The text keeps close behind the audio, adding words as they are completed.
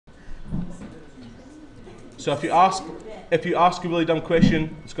So if you ask a really dumb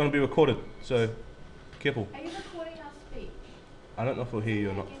question, it's going to be recorded. So careful. Are you recording our speech? I don't know if it'll hear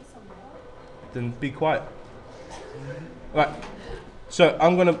you or not. Then be quiet. Right. So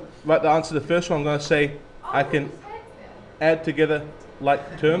I'm going to write the answer to the first one. I'm going to say I can add together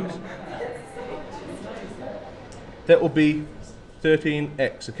like terms. That will be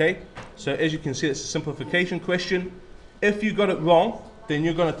 13x, okay? So as you can see, it's a simplification question. If you got it wrong, then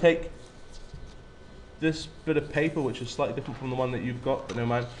you're going to take this bit of paper, which is slightly different from the one that you've got, but never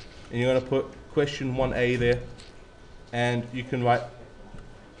mind, and you're going to put question 1a there, and you can write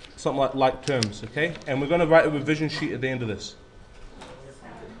something like terms, okay? And we're going to write a revision sheet at the end of this.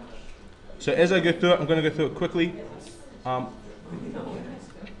 So as I go through it, I'm going to go through it quickly.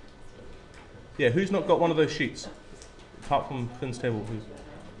 Yeah, who's not got one of those sheets? Apart from Finn's table.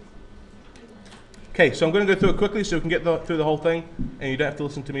 Okay, so I'm going to go through it quickly so we can get through the whole thing and you don't have to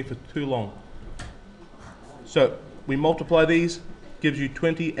listen to me for too long. So we multiply these, gives you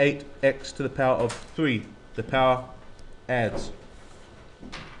 28x to the power of 3. The power adds.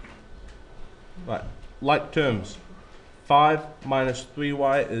 Right, like terms. 5 minus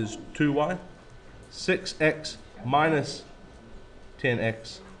 3y is 2y. 6x minus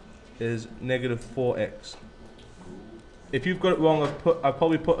 10x is negative 4x. If you've got it wrong, I've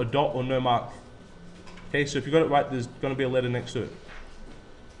probably put a dot or no mark. Okay, so if you got it right, there's going to be a letter next to it.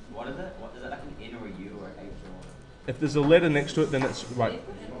 What is it? What is it, like an N or a U or H or? If there's a letter next to it, then it's right.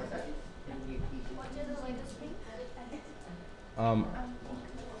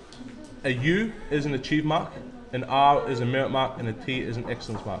 A U is an achieve mark, an R is a merit mark, and a T is an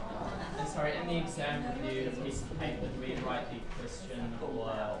excellence mark. And sorry, in the exam review piece of paper, do we write the question or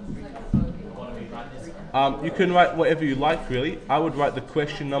what do we write this? You can write whatever you like, really. I would write the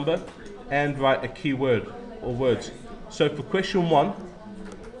question number and write a key word or words. So for question 1,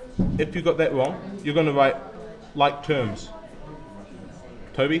 if you got that wrong, you're going to write like terms.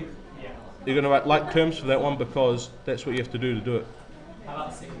 Toby? Yeah. You're going to write like terms for that one because that's what you have to do it. How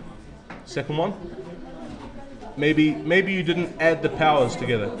about the second one? Second one? Maybe you didn't add the powers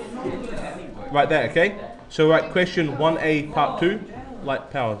together. Write that, okay? So write question 1a part 2,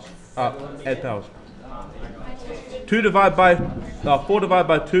 like powers. Add powers. 4 divided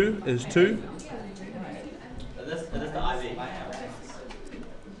by 2 is 2. Is this the IB?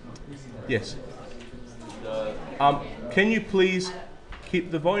 Yes. Can you please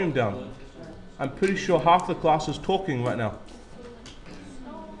keep the volume down? I'm pretty sure half the class is talking right now.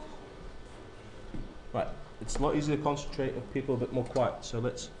 Right. It's a lot easier to concentrate if people are a bit more quiet. So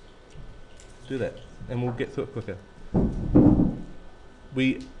let's do that, and we'll get through it quicker.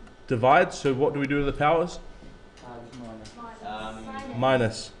 We divide. So what do we do with the powers?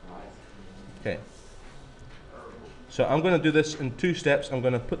 Minus. Okay. So I'm going to do this in 2 steps. I'm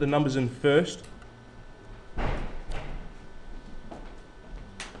going to put the numbers in first,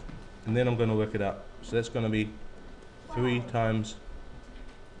 and then I'm going to work it out. So that's going to be 3 times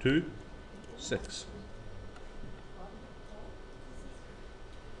 2, 6.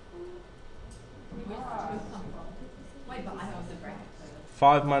 Wait, but I have the bracket.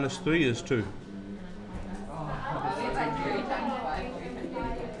 5 minus 3 is 2.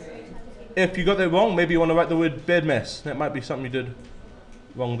 If you got that wrong, maybe you want to write the word bed mess. That might be something you did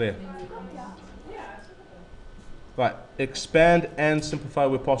wrong there. Right, expand and simplify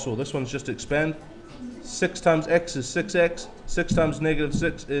where possible. This one's just expand. 6 times x is 6x. 6 times negative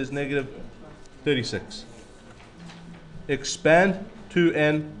 6 is negative 36. Expand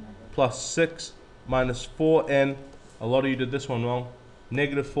 2n plus 6 minus 4n. A lot of you did this one wrong.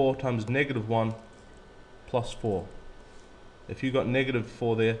 Negative 4 times negative 1 plus 4. If you got negative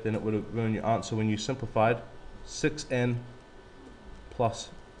 4 there, then it would have ruined your answer when you simplified. 6n plus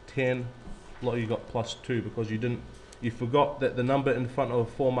 10. A lot of you got plus 2 because you forgot that the number in front of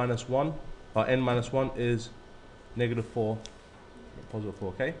 4 minus 1, or n minus 1 is negative 4, positive 4,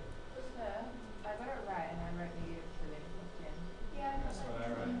 okay? I got it right and I wrote negative 2n. Yeah, That's what I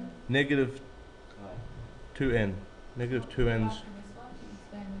wrote. Negative 2n. Negative 2n's.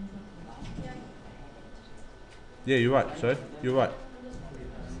 Yeah, you're right, so you're right.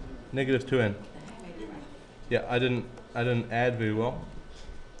 Negative 2n. Yeah, I didn't add very well.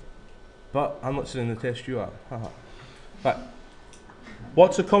 But I'm not sitting the test, you are. Haha. Right.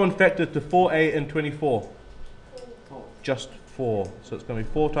 What's a common factor to 4a and 24? 4. Just 4. So it's going to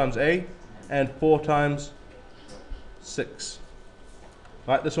be 4 times a and 4 times 6.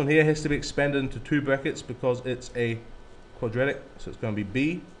 Right, this one here has to be expanded into 2 brackets because it's a quadratic. So it's going to be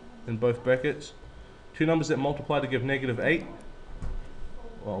b in both brackets. 2 numbers that multiply to give negative 8.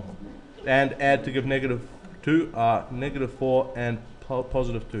 Well, and add to give negative 2 are negative 4 and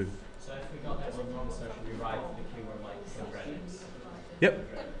positive 2. So if we got that solve wrong, so should we write the keyword like quadratic? Yep,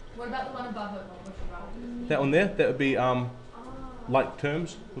 What about the one above it? What should write? that one there, that would be like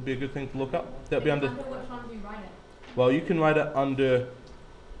terms, would be a good thing to look up. That would be under, Under which one do you write it? well, you can write it under,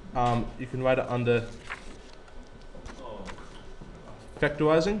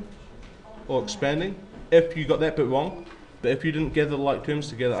 factorizing or expanding, if you got that bit wrong. But if you didn't gather the like terms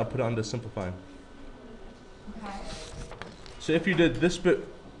together, I'd put it under simplifying. Okay. So if you did this bit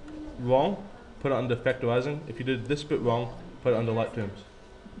wrong, put it under factorizing. If you did this bit wrong, put it under like terms.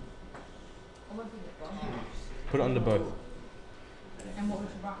 Or what did it wrong? Put it under both. And what would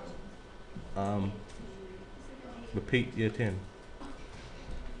you write? Repeat year 10.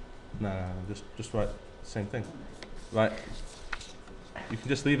 No, just write the same thing. Right. You can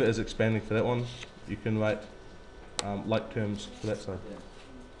just leave it as expanding for that one. You can write like terms for that side.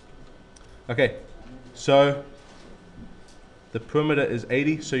 Okay, so the perimeter is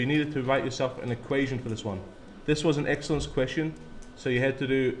 80, so you needed to write yourself an equation for this one. This was an excellence question, so you had to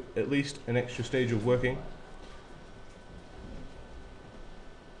do at least an extra stage of working.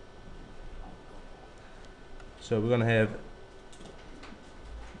 So we're going to have,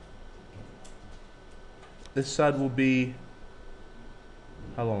 this side will be,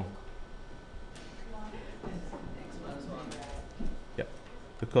 how long? Yep,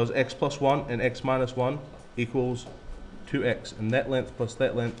 because x plus 1 and x minus 1 equals 2x, and that length plus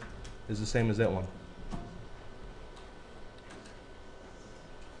that length is the same as that one.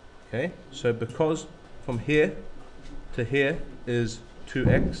 Okay, so because from here to here is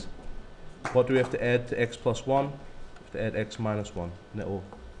 2x, what do we have to add to x plus 1? We have to add x minus 1, and that will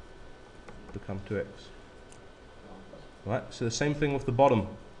become 2x. Right, so the same thing with the bottom.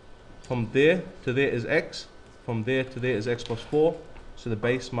 From there to there is x, from there to there is x plus 4, so the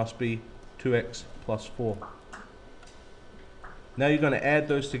base must be 2x plus 4. Now you're going to add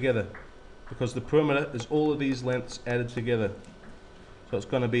those together, because the perimeter is all of these lengths added together. So it's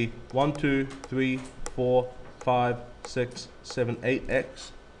going to be 1, 2, 3, 4, 5, 6, 7,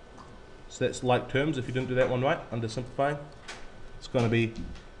 8x. So that's like terms if you didn't do that one right, under simplifying. It's going to be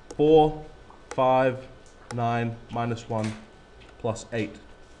 4, 5, 9, minus 1, plus 8.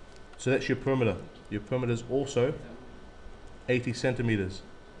 So that's your perimeter. Your perimeter is also 80 centimeters.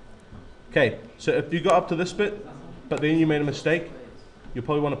 Okay, so if you got up to this bit, but then you made a mistake, you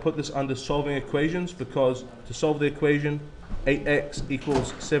probably want to put this under solving equations, because to solve the equation, 8x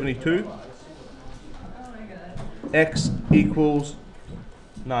equals 72, x equals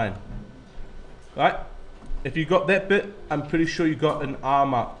 9. Right? If you got that bit, I'm pretty sure you got an R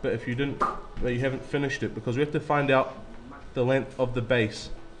mark, but if you didn't, well, you haven't finished it, because we have to find out the length of the base.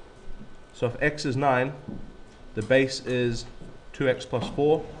 So if x is 9, the base is 2x plus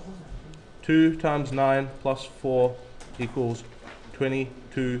 4. 2 times 9 plus 4 equals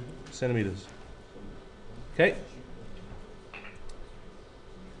 22 centimeters. Okay?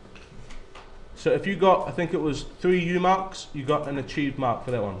 So if you got, I think it was 3 U marks, you got an achieved mark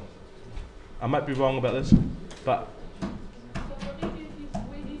for that one. I might be wrong about this, but So what do you do if you,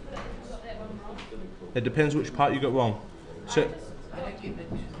 where do you put it if you got that one wrong? it depends which part you got wrong. So I don't get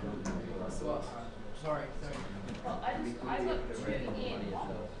the. Well, sorry. Well, I got 2N,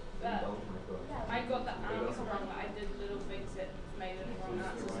 but I got the answer wrong, but I did little things that made it a wrong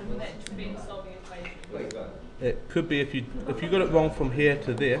answer, so would that be the solving equation? it could be if you got it wrong from here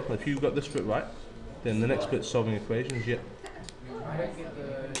to there. If you got this bit right, then the next bit's solving equations. Yeah. I don't get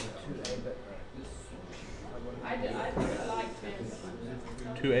the 2A bit. I did like terms.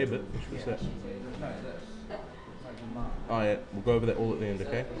 2A bit. What's that? No, that's like a mark. Oh yeah, we'll go over that all at the end,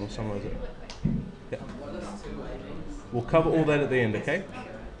 okay? We'll summarize it. Yeah. What does 2A mean? We'll cover all that at the end, okay?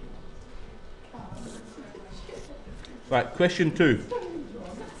 Right, question 2.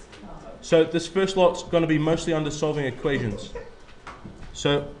 So this first lot's going to be mostly under solving equations.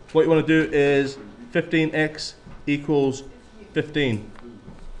 So what you want to do is 15x equals 15.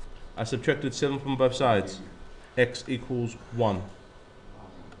 I subtracted 7 from both sides. X equals 1.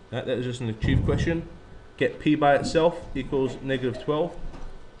 That is just an achieved question. Get p by itself equals negative 12.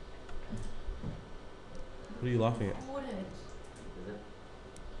 What are you laughing at?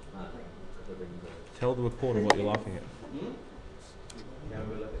 Tell the recorder what you're laughing at.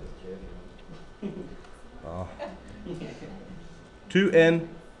 Oh. 2n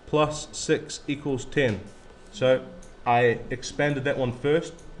plus 6 equals 10. So I expanded that one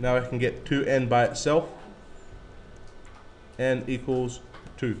first. Now I can get 2n by itself. N equals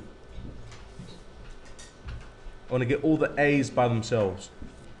 2. I want to get all the a's by themselves.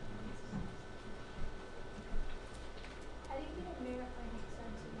 How do you get a merit for an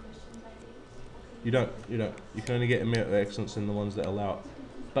excellence in questions like these? You don't. You can only get a merit of excellence in the ones that allow it.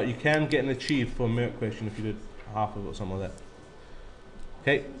 but you can get an achieve for a merit question if you did half of it or something like that.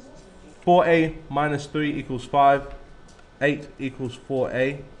 Okay, 4a minus 3 equals 5. 8 equals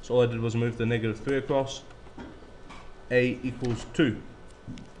 4a. So all I did was move the negative 3 across. A equals 2.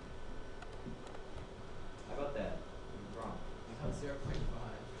 I got that wrong. I got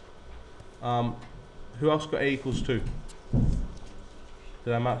 0.5. Who else got a equals 2?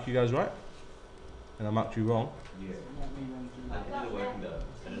 Did I mark you guys right? And I marked you wrong. Yeah. I didn't do the working though.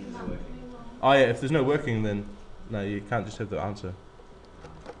 I didn't do the working. Oh yeah, if there's no working, then no, you can't just have the answer.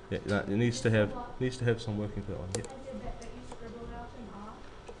 Yeah, no, it needs to have some working for that one. Yeah. I did that you scribbled out and off.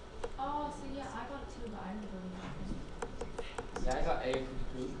 Oh, so yeah, I got 2, but I didn't do anything. Yeah, I got A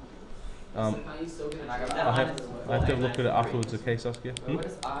equals 2. Um, So how you still get And I got I have minus I have to look at it afterwards. Okay, Saskia. Wait, what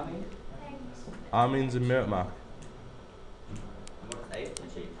does R mean? R means a merit mark. And what's A?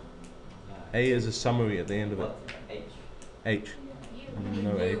 Achieve. A is a summary at the end of it. What's H? H.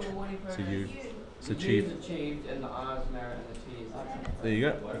 No H. It's a U. It's achieved. U is achieved and the R is merit and the T is There you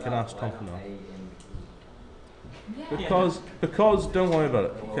go. What You can about- ask why Tom for not now. A in Because don't worry about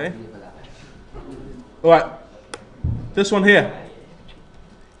it. Okay. All right. This one here.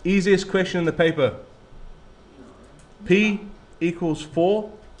 Easiest question in the paper. P equals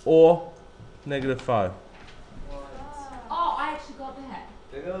 4 or negative 5. Oh, I actually got that.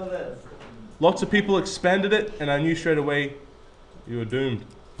 Look at all this. Lots of people expanded it, and I knew straight away you were doomed.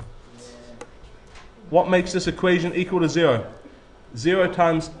 What makes this equation equal to 0? 0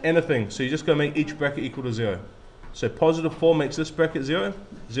 times anything. So you just got to make each bracket equal to 0. So positive 4 makes this bracket 0.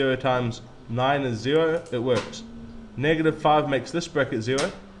 0 times 9 is 0. It works. Negative 5 makes this bracket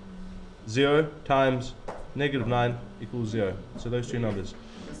 0. 0 times negative 9 equals 0. So those two numbers.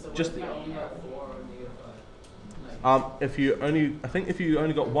 Just the only got 4 or negative 5? if you only, I think if you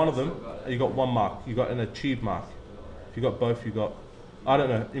only got one of them, you got 1 mark. You got an achieved mark. If you got both, you got, I don't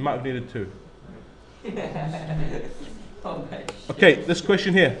know. You might have needed 2. Oh my Okay, this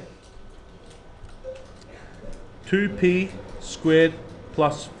question here. 2p squared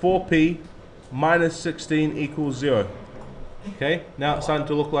plus 4p minus 16 equals 0. Okay, now it's starting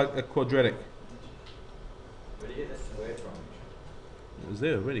to look like a quadratic. Where do you get this word from? It was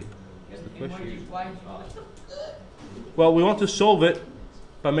there already. That's the question. Why? Well, we want to solve it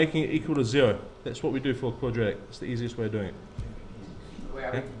by making it equal to 0. That's what we do for a quadratic. It's the easiest way of doing it. Where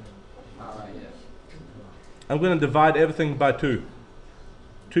are we? Okay. Alright, yeah. I'm going to divide everything by 2.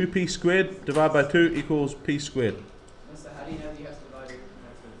 2p squared divided by 2 equals p squared. So how do you know that you have to divide everything by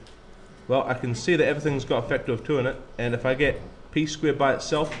 2? Well, I can see that everything's got a factor of 2 in it, and if I get p squared by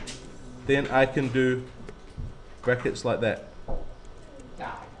itself, then I can do brackets like that,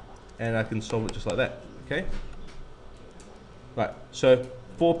 and I can solve it just like that. Okay? Right, so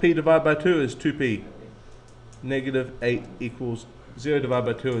 4p divided by 2 is 2p. Negative 8 equals 0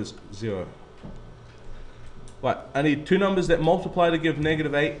 divided by 2 is 0. Right, I need two numbers that multiply to give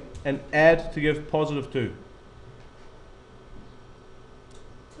negative 8 and add to give positive 2.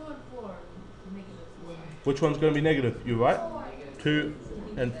 2 and 4, negative 4. Which one's going to be negative? You're right. 2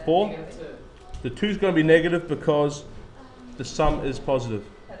 and 4. Negative 2. The 2 is going to be negative because the sum is positive.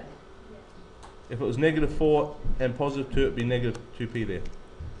 If it was negative 4 and positive 2, it would be negative 2p there.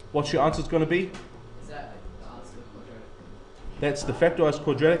 What's your answer going to be? Is that like the answer to the quadratic? That's the factorized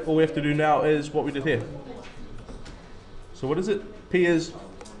quadratic. All we have to do now is what we did here. So what is it? P is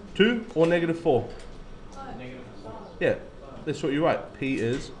 2 or negative 4? Negative 4. Yeah, that's what you write.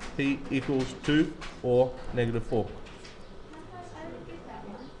 P equals 2 or negative 4. I didn't get that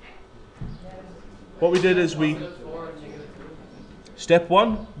one. What we did is we, Positive 4 and negative 2. step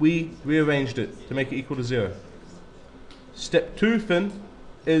 1, we rearranged it to make it equal to 0. Step 2, Finn,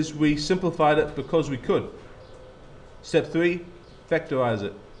 is we simplified it because we could. Step 3, factorize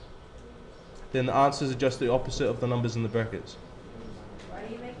it. Then the answers are just the opposite of the numbers in the brackets. Why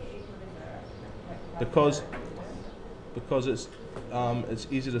do you make it equal to 0? Because it's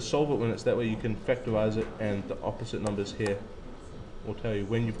easy to solve it when it's that way. You can factorize it, and the opposite numbers here will tell you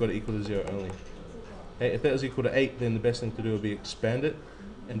when you've got it equal to 0 only. Okay, if that was equal to 8, then the best thing to do would be expand it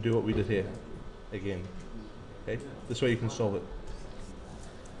and do what we did here again. Okay, this way you can solve it.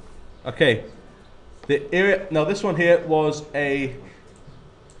 Okay, the area. Now this one here was a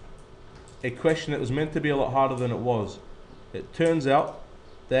question that was meant to be a lot harder than it was. It turns out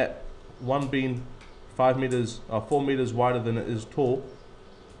that one being 4 meters wider than it is tall,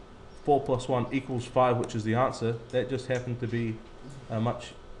 4 plus 1 equals 5, which is the answer. That just happened to be a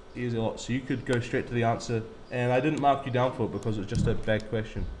much easier lot. So you could go straight to the answer, and I didn't mark you down for it because it was just a bad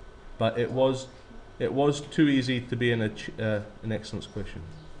question. But it was too easy to be an excellence question.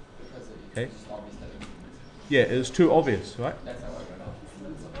 Because it's Okay. just obvious that it- Yeah, it was too obvious, right? that's how I got off.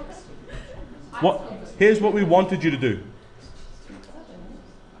 Here's what we wanted you to do.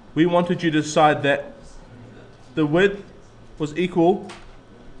 We wanted you to decide that the width was equal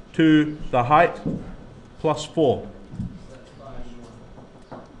to the height plus 4.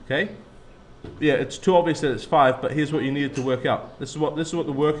 Okay? Yeah, it's too obvious that it's 5, but here's what you needed to work out. This is what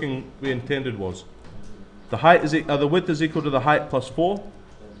the working we intended was. The height is the width is equal to the height plus 4.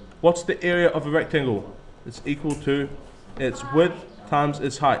 What's the area of a rectangle? It's equal to its width times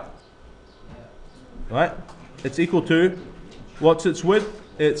its height. Right? It's equal to, what's its width?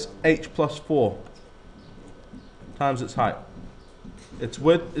 It's h plus 4 times its height. Its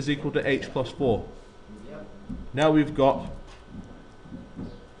width is equal to h plus 4. Now we've got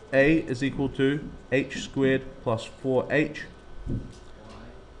a is equal to h squared plus 4h.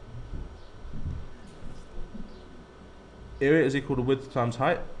 Area is equal to width times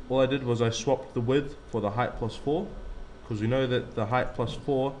height. All I did was I swapped the width for the height plus 4, because we know that the height plus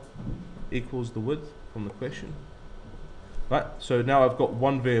 4 equals the width from the question. Right, so now I've got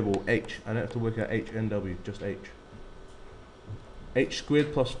one variable, h. I don't have to work out h and w, just h. H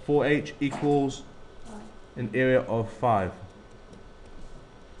squared plus 4h equals an area of 5.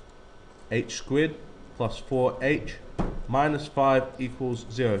 H squared plus 4h minus 5 equals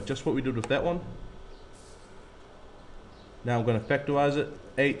 0. Just what we did with that one. Now I'm going to factorize it.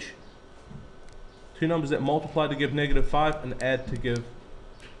 H, two numbers that multiply to give negative 5 and add to give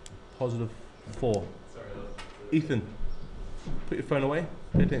positive 4. Ethan, put your phone away.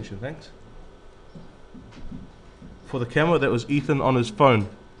 Pay attention, thanks. For the camera, that was Ethan on his phone,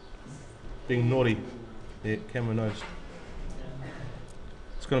 being naughty. Yeah, camera knows.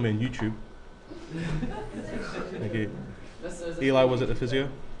 It's going to be on YouTube. Thank you. Eli was at the physio.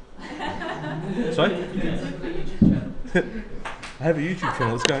 Sorry? I have a YouTube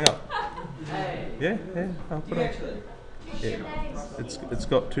channel. It's going up. Yeah, I'll put it up. Yeah, it's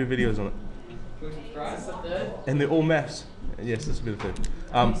got 2 videos on it. And they're all maths. Yes, this will be the third.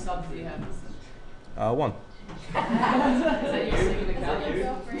 How many subs do you have? 1. Is that your second account? Is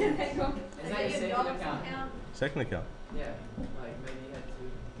that your second account? Second account. Yeah, like maybe you had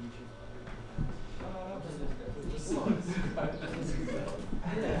 2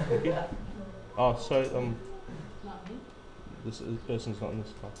 YouTube. Oh, so this person's not in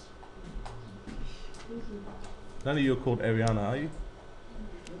this class. None of you are called Ariana, are you?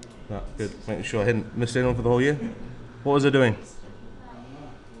 No, good. Making sure I hadn't missed anyone for the whole year. What was I doing?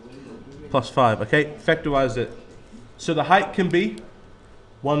 Plus 5. Okay, factorize it. So the height can be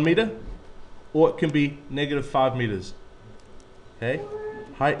 1 meter, or it can be negative 5 meters. Okay,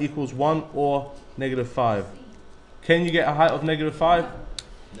 height equals 1 or negative 5. Can you get a height of negative 5?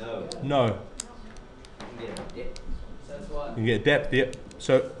 No. No. You can get a dip. So that's what? You can get depth, yep.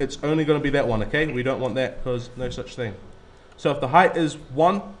 So it's only going to be that one, okay? We don't want that because no such thing. So if the height is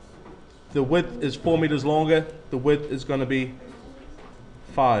 1, the width is 4 meters longer, the width is going to be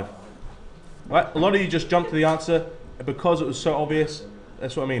 5. Right? A lot of you just jumped to the answer because it was so obvious.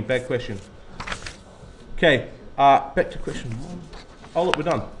 That's what I mean, bad question. Okay, back to question 1. Oh look, we're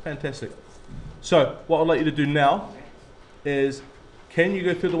done. Fantastic. So what I'd like you to do now is, can you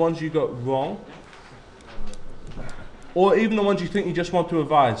go through the ones you got wrong? Or even the ones you think you just want to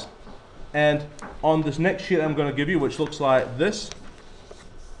revise. And on this next sheet I'm going to give you, which looks like this,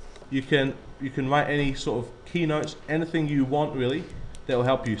 you can write any sort of keynotes, anything you want really, that will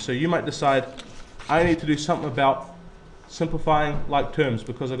help you. So you might decide, I need to do something about simplifying like terms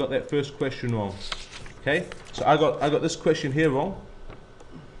because I got that first question wrong. Okay, so I got this question here wrong.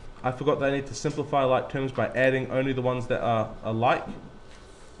 I forgot that I need to simplify like terms by adding only the ones that are alike,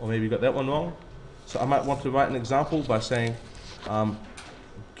 or maybe you got that one wrong. So I might want to write an example by saying,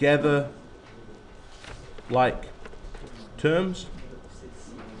 gather like terms,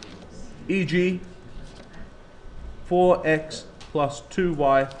 e.g. 4x plus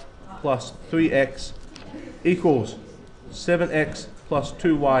 2y plus 3x equals 7x plus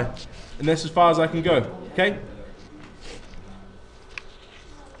 2y, and that's as far as I can go, okay?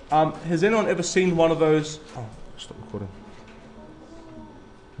 Has anyone ever seen one of those? Oh, stop recording.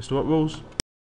 Mr. What rules?